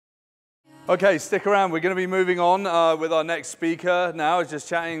Okay, stick around. We're going to be moving on with our next speaker now. I was just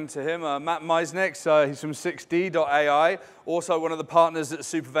chatting to him, Matt Miesnieks. He's from 6D.ai, also one of the partners at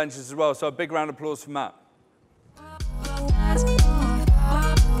SuperVentures as well. So a big round of applause for Matt. All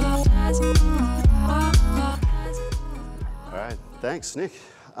right, thanks, Nick.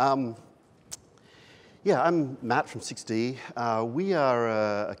 Yeah, I'm Matt from 6D. We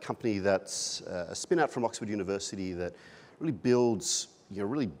are a company that's a spin-out from Oxford University that really builds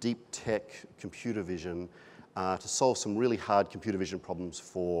really deep tech computer vision to solve some really hard computer vision problems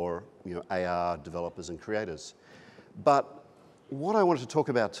for AR developers and creators. But what I wanted to talk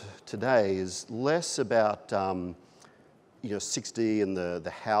about today is less about 6D and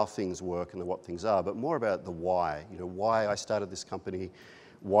the how things work and the what things are, but more about the why. Why I started this company,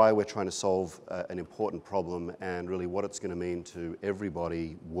 why we're trying to solve an important problem, and really what it's going to mean to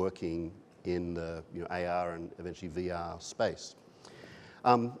everybody working in the AR and eventually VR space.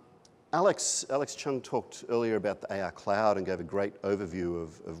 Alex Chung talked earlier about the AR cloud and gave a great overview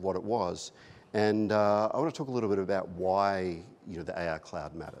of what it was. And I want to talk a little bit about why the AR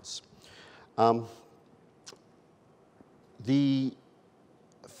cloud matters. The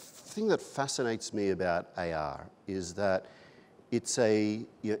thing that fascinates me about AR is that it's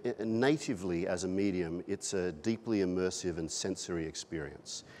natively as a medium, it's a deeply immersive and sensory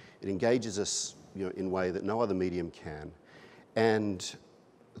experience. It engages us in a way that no other medium can. And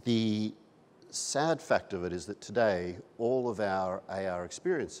the sad fact of it is that today, all of our AR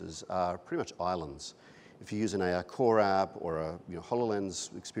experiences are pretty much islands. If you use an AR Core app or a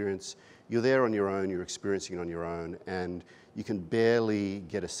HoloLens experience, you're there on your own, you're experiencing it on your own, and you can barely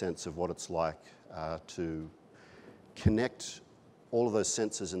get a sense of what it's like to connect all of those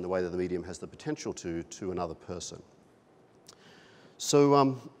senses in the way that the medium has the potential to another person.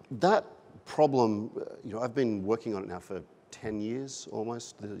 So that problem, I've been working on it now for 10 years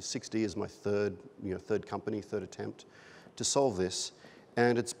almost. The 6D is my third company, third attempt to solve this.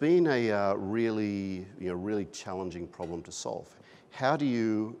 And it's been a really challenging problem to solve. How do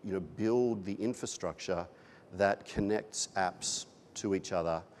you build the infrastructure that connects apps to each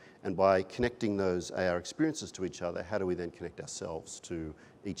other? And by connecting those AR experiences to each other, how do we then connect ourselves to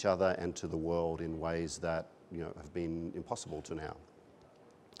each other and to the world in ways that have been impossible to now?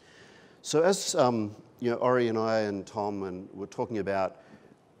 So as Ori and I and Tom were talking about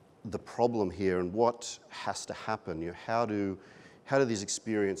the problem here and what has to happen, how do these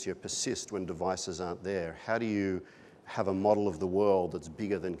experiences persist when devices aren't there? How do you have a model of the world that's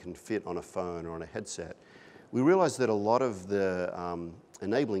bigger than can fit on a phone or on a headset? We realized that a lot of the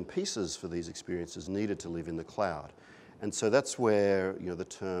enabling pieces for these experiences needed to live in the cloud. And so that's where the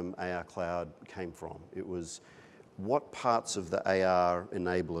term AR cloud came from. It was what parts of the AR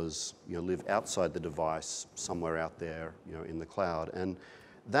enablers live outside the device, somewhere out there in the cloud. And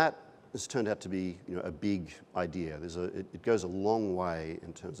that has turned out to be a big idea. It goes a long way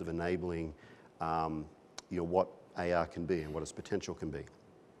in terms of enabling what AR can be and what its potential can be.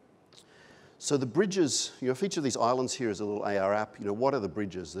 So the bridges, if each of these islands here is a little AR app, what are the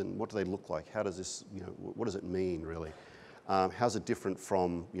bridges and what do they look like? How does this, what does it mean really? How's it different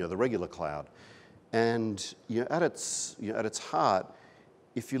from the regular cloud? And at its heart,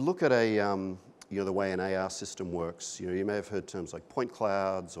 if you look at the way an AR system works, you may have heard terms like point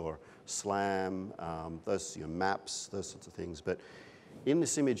clouds or SLAM, those maps, those sorts of things. But in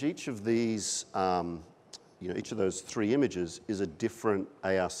this image, each of these, each of those three images is a different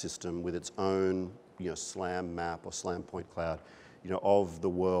AR system with its own SLAM map or SLAM point cloud, of the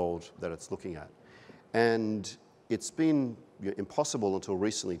world that it's looking at. And it's been impossible until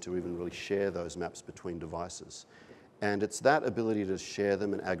recently to even really share those maps between devices. And it's that ability to share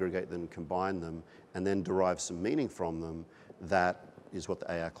them and aggregate them, combine them, and then derive some meaning from them that is what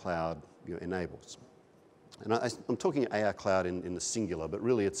the AR cloud enables. And I'm talking AR cloud in the singular, but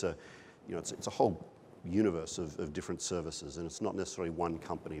really it's a whole universe of different services, and it's not necessarily one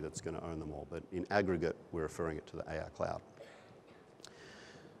company that's going to own them all, but in aggregate, we're referring it to the AR cloud.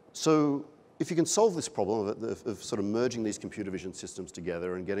 So if you can solve this problem of sort of merging these computer vision systems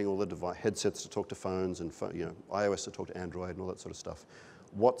together and getting all the headsets to talk to phones and iOS to talk to Android and all that sort of stuff,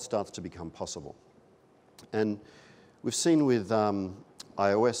 what starts to become possible? And we've seen with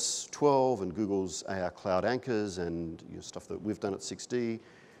iOS 12 and Google's AR Cloud Anchors and stuff that we've done at 6D,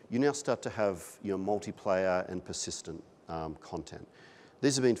 you now start to have multiplayer and persistent content.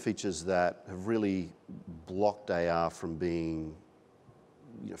 These have been features that have really blocked AR from being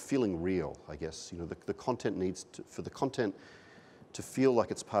feeling real, I guess. The content needs for the content to feel like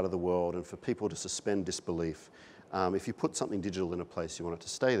it's part of the world and for people to suspend disbelief. If you put something digital in a place, you want it to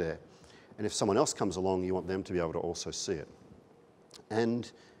stay there. And if someone else comes along, you want them to be able to also see it. And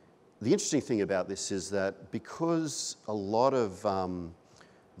the interesting thing about this is that because a lot of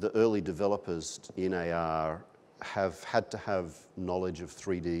the early developers in AR have had to have knowledge of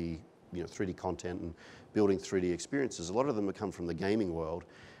 3D, 3D content and building 3D experiences, a lot of them have come from the gaming world.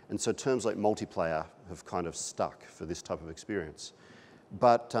 And so terms like multiplayer have kind of stuck for this type of experience.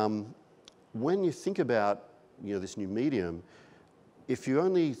 But when you think about this new medium, if you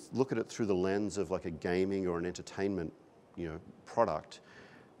only look at it through the lens of like a gaming or an entertainment product,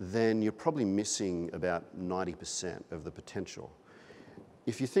 then you're probably missing about 90% of the potential.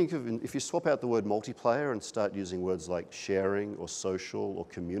 If you swap out the word multiplayer and start using words like sharing or social or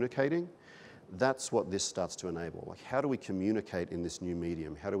communicating, that's what this starts to enable. Like, how do we communicate in this new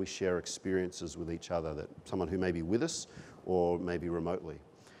medium? How do we share experiences with each other, that someone who may be with us or maybe remotely?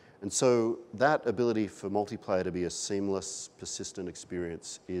 And so that ability for multiplayer to be a seamless, persistent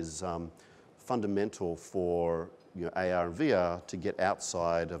experience is fundamental for AR and VR to get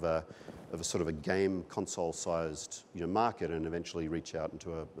outside of a sort of a game console-sized market and eventually reach out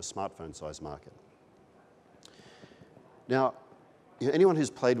into a smartphone-sized market. Now, anyone who's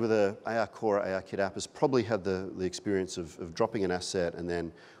played with a AR Core or AR Kit app has probably had the experience of dropping an asset and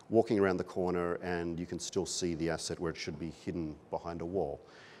then walking around the corner and you can still see the asset where it should be hidden behind a wall.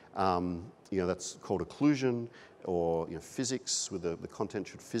 That's called occlusion, or physics, where the content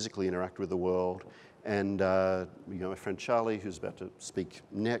should physically interact with the world. And my friend Charlie, who's about to speak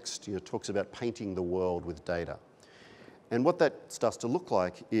next, talks about painting the world with data. And what that starts to look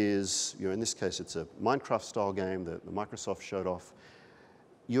like is, in this case, it's a Minecraft-style game that Microsoft showed off.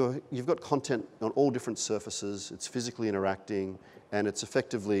 You've got content on all different surfaces. It's physically interacting, and it's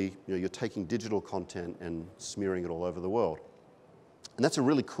effectively you're taking digital content and smearing it all over the world. And that's a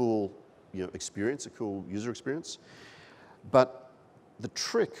really cool experience, a cool user experience. But the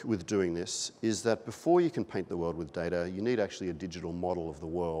trick with doing this is that before you can paint the world with data, you need actually a digital model of the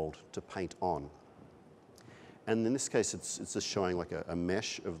world to paint on. And in this case, it's just showing like a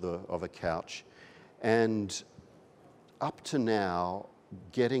mesh of a couch. And up to now,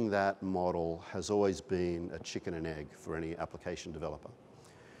 getting that model has always been a chicken and egg for any application developer.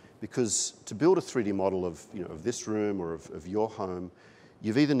 Because to build a 3D model of this room or of your home,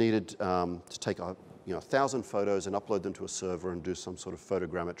 you've either needed to take 1,000 photos and upload them to a server and do some sort of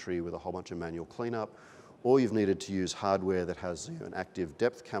photogrammetry with a whole bunch of manual cleanup, or you've needed to use hardware that has an active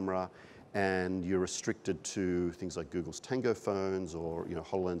depth camera, and you're restricted to things like Google's Tango phones or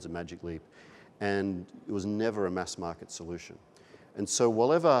HoloLens and Magic Leap, and it was never a mass market solution. And so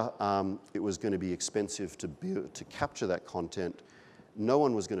whatever it was going to be expensive to capture that content, no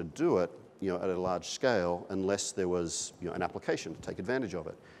one was going to do it at a large scale unless there was an application to take advantage of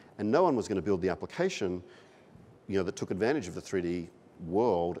it. And no one was going to build the application that took advantage of the 3D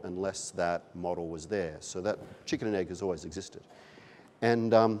world unless that model was there. So that chicken and egg has always existed.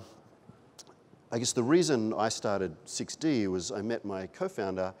 And I guess the reason I started 6D was I met my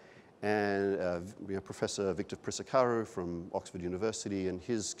co-founder and Professor Victor Prisakaru from Oxford University, and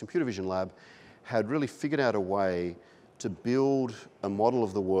his computer vision lab had really figured out a way to build a model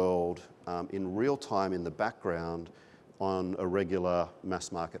of the world in real time in the background on a regular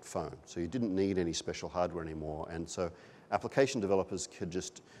mass market phone. So you didn't need any special hardware anymore. And so application developers could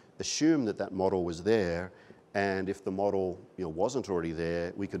just assume that that model was there, and if the model wasn't already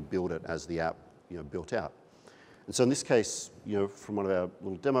there, we could build it as the app built out. And so in this case, from one of our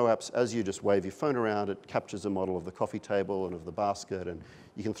little demo apps, as you just wave your phone around, it captures a model of the coffee table and of the basket, and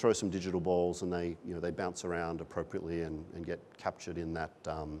you can throw some digital balls and they bounce around appropriately and get captured in that,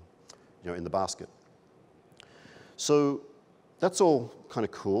 in the basket. So that's all kind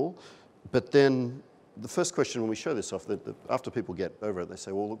of cool. But then the first question when we show this off, after people get over it, they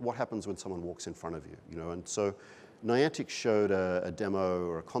say, well, what happens when someone walks in front of you? And so Niantic showed a demo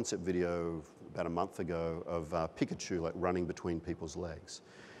or a concept video about a month ago of Pikachu like running between people's legs.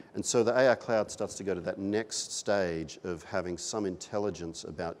 And so the AR cloud starts to go to that next stage of having some intelligence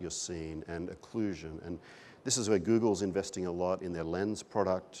about your scene and occlusion. And this is where Google's investing a lot in their Lens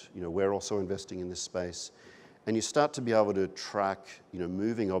product. We're also investing in this space. And you start to be able to track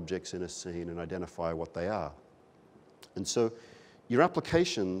moving objects in a scene and identify what they are. And so your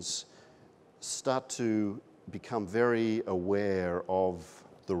applications start to become very aware of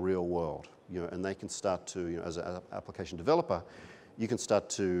the real world. And they can start to, as an application developer, you can start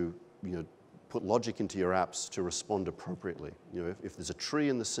to put logic into your apps to respond appropriately. If there's a tree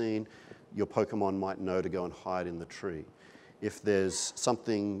in the scene, your Pokemon might know to go and hide in the tree. If there's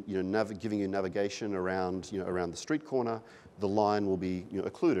something giving you navigation around the street corner, the line will be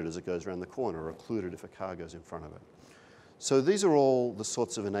occluded as it goes around the corner, or occluded if a car goes in front of it. So these are all the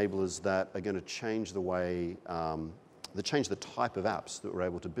sorts of enablers that are going to change the way that change the type of apps that we're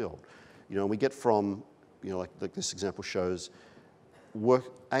able to build. You know, and we get from, you know, like this example shows, AR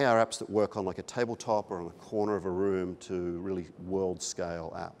apps that work on like a tabletop or on a corner of a room to really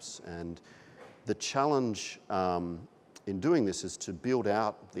world-scale apps. And the challenge in doing this is to build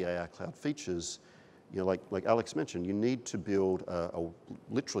out the AR cloud features. You know, like Alex mentioned, you need to build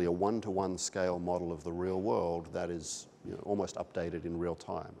literally a one-to-one scale model of the real world that is, you know, almost updated in real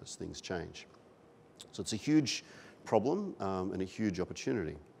time as things change. So it's a huge problem and a huge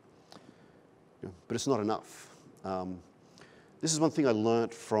opportunity. You know, but it's not enough. This is one thing I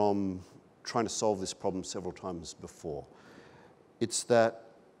learned from trying to solve this problem several times before. It's that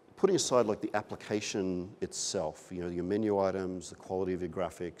putting aside like the application itself, you know, your menu items, the quality of your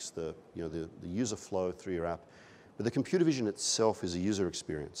graphics, the user flow through your app, but the computer vision itself is a user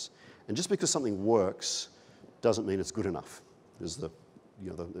experience. And just because something works doesn't mean it's good enough, as the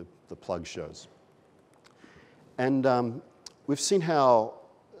plug shows. And we've seen how,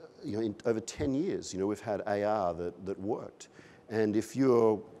 you know, in over 10 years, you know, we've had AR that worked. And if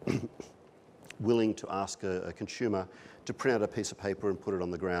you're willing to ask a consumer to print out a piece of paper and put it on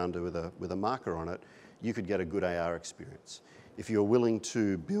the ground with a marker on it, you could get a good AR experience. If you're willing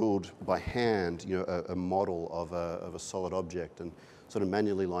to build by hand, you know, a model of a solid object and sort of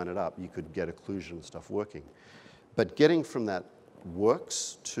manually line it up, you could get occlusion and stuff working. But getting from that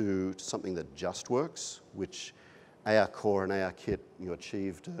works to something that just works, which AR Core and AR Kit, you know,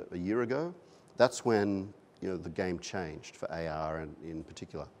 achieved a year ago, that's when, you know, the game changed for AR and in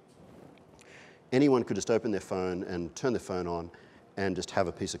particular. Anyone could just open their phone and turn their phone on and just have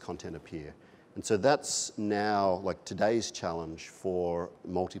a piece of content appear. And so that's now like today's challenge for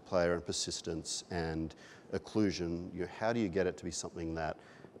multiplayer and persistence and occlusion. You know, how do you get it to be something that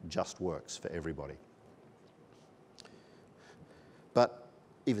just works for everybody? But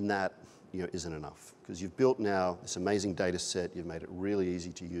even that, you know, isn't enough, because you've built now this amazing data set, you've made it really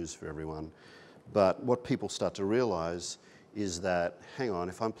easy to use for everyone. But what people start to realize is that, hang on,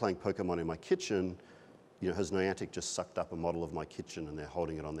 if I'm playing Pokemon in my kitchen, you know, has Niantic just sucked up a model of my kitchen and they're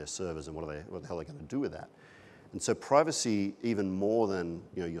holding it on their servers, and what the hell are they going to do with that? And so privacy, even more than,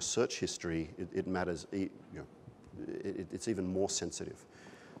 you know, your search history, it matters. You know, it's even more sensitive.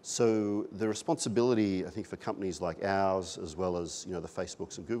 So the responsibility, I think, for companies like ours, as well as, you know, the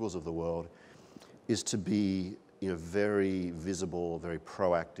Facebooks and Googles of the world, is to be, you know, very visible, very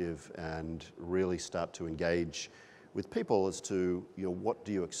proactive, and really start to engage with people as to, you know, what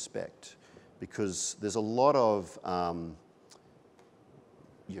do you expect? Because there's a lot of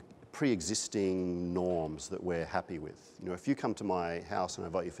pre-existing norms that we're happy with. You know, if you come to my house and I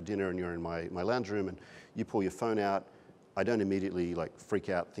invite you for dinner and you're in my lounge room and you pull your phone out, I don't immediately like freak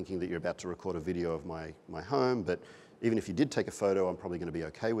out thinking that you're about to record a video of my home, but even if you did take a photo, I'm probably going to be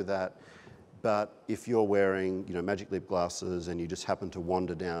okay with that. But if you're wearing, you know, Magic Leap glasses and you just happen to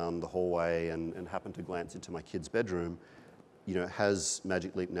wander down the hallway and happen to glance into my kid's bedroom, you know, has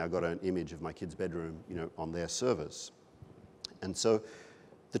Magic Leap now got an image of my kid's bedroom, you know, on their servers? And so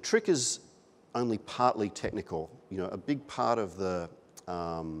the trick is only partly technical. You know, a big part of the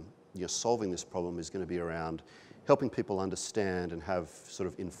you know, solving this problem is going to be around helping people understand and have sort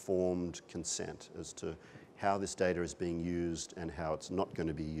of informed consent as to how this data is being used and how it's not going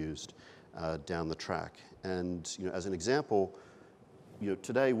to be used down the track. And, you know, as an example, you know,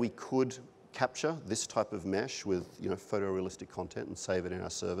 today we could capture this type of mesh with, you know, photorealistic content and save it in our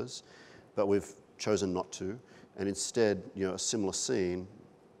servers, but we've chosen not to. And instead, you know, a similar scene,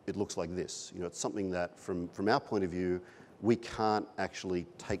 it looks like this. You know, it's something that from our point of view, we can't actually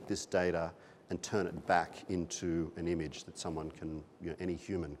take this data and turn it back into an image that someone can, you know, any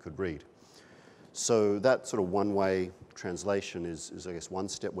human could read. So that sort of one-way translation is, I guess, one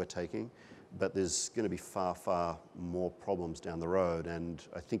step we're taking, but there's going to be far, far more problems down the road. And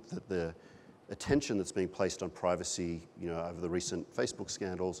I think that the attention that's being placed on privacy, you know, over the recent Facebook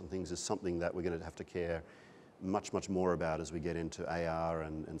scandals and things is something that we're going to have to care much, much more about as we get into AR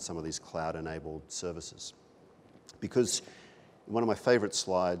and some of these cloud-enabled services. Because one of my favorite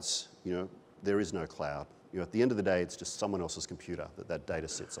slides, you know, there is no cloud. You know, at the end of the day, it's just someone else's computer that data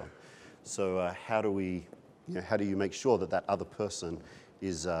sits on. So how do you make sure that that other person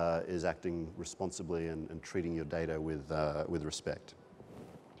is acting responsibly and treating your data with respect?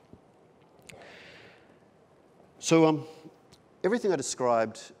 So everything I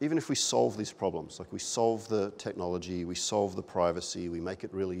described, even if we solve these problems, like we solve the technology, we solve the privacy, we make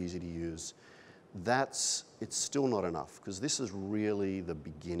it really easy to use, it's still not enough, because this is really the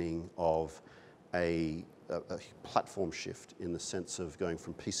beginning of a platform shift in the sense of going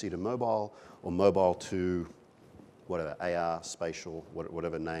from PC to mobile, or mobile to whatever, AR, spatial,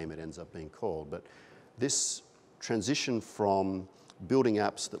 whatever name it ends up being called. But this transition from building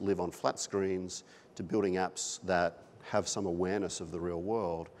apps that live on flat screens to building apps that have some awareness of the real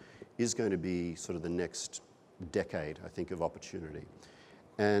world is going to be sort of the next decade, I think, of opportunity.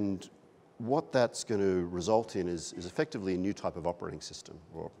 And what that's going to result in is effectively a new type of operating system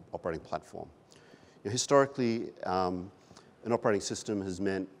or operating platform. Historically, an operating system has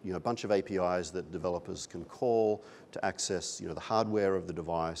meant a bunch of APIs that developers can call to access the hardware of the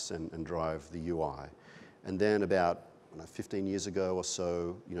device and drive the UI. And then about 15 years ago or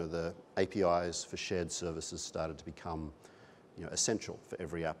so, the APIs for shared services started to become essential for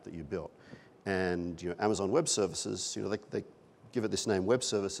every app that you built. And Amazon Web Services, they give it this name, Web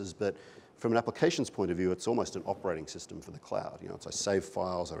Services, but from an applications point of view, it's almost an operating system for the cloud. It's I save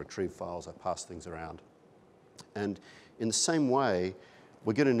files, I retrieve files, I pass things around. And in the same way,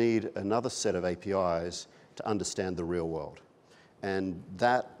 we're going to need another set of APIs to understand the real world. And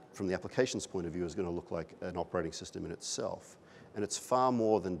that, from the applications point of view, is going to look like an operating system in itself. And it's far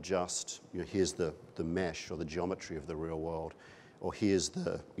more than just, here's the mesh or the geometry of the real world, or here's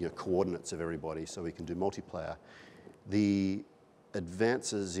the coordinates of everybody so we can do multiplayer. The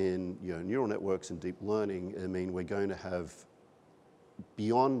advances in neural networks and deep learning mean we're going to have,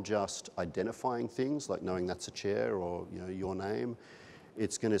 beyond just identifying things like knowing that's a chair or your name,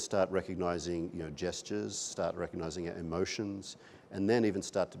 it's going to start recognizing gestures, start recognizing emotions, and then even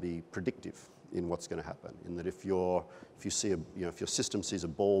start to be predictive in what's going to happen. In that if your system sees a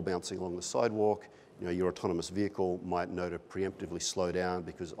ball bouncing along the sidewalk, your autonomous vehicle might know to preemptively slow down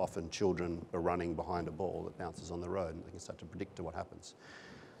because often children are running behind a ball that bounces on the road, and they can start to predict what happens.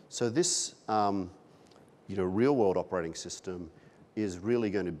 So this real-world operating system is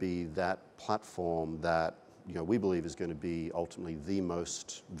really going to be that platform that we believe is going to be ultimately the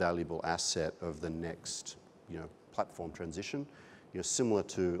most valuable asset of the next platform transition. Similar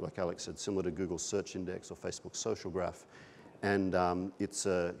to, like Alex said, similar to Google's search index or Facebook's social graph, and it's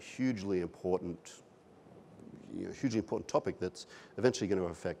a hugely important topic that's eventually going to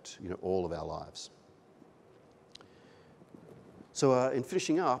affect all of our lives. So in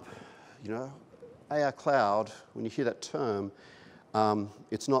finishing up, AR cloud, when you hear that term,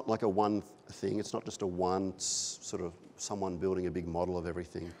 it's not like a one thing. It's not just a one sort of someone building a big model of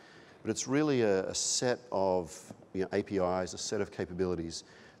everything, but it's really a set of APIs, a set of capabilities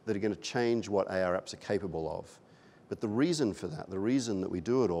that are going to change what AR apps are capable of. But the reason for that, the reason that we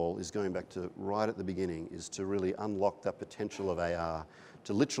do it all, is going back to right at the beginning, is to really unlock that potential of AR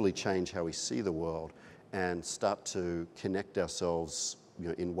to literally change how we see the world and start to connect ourselves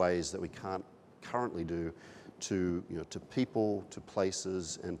in ways that we can't currently do to people, to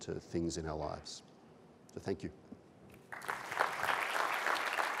places, and to things in our lives. So thank you.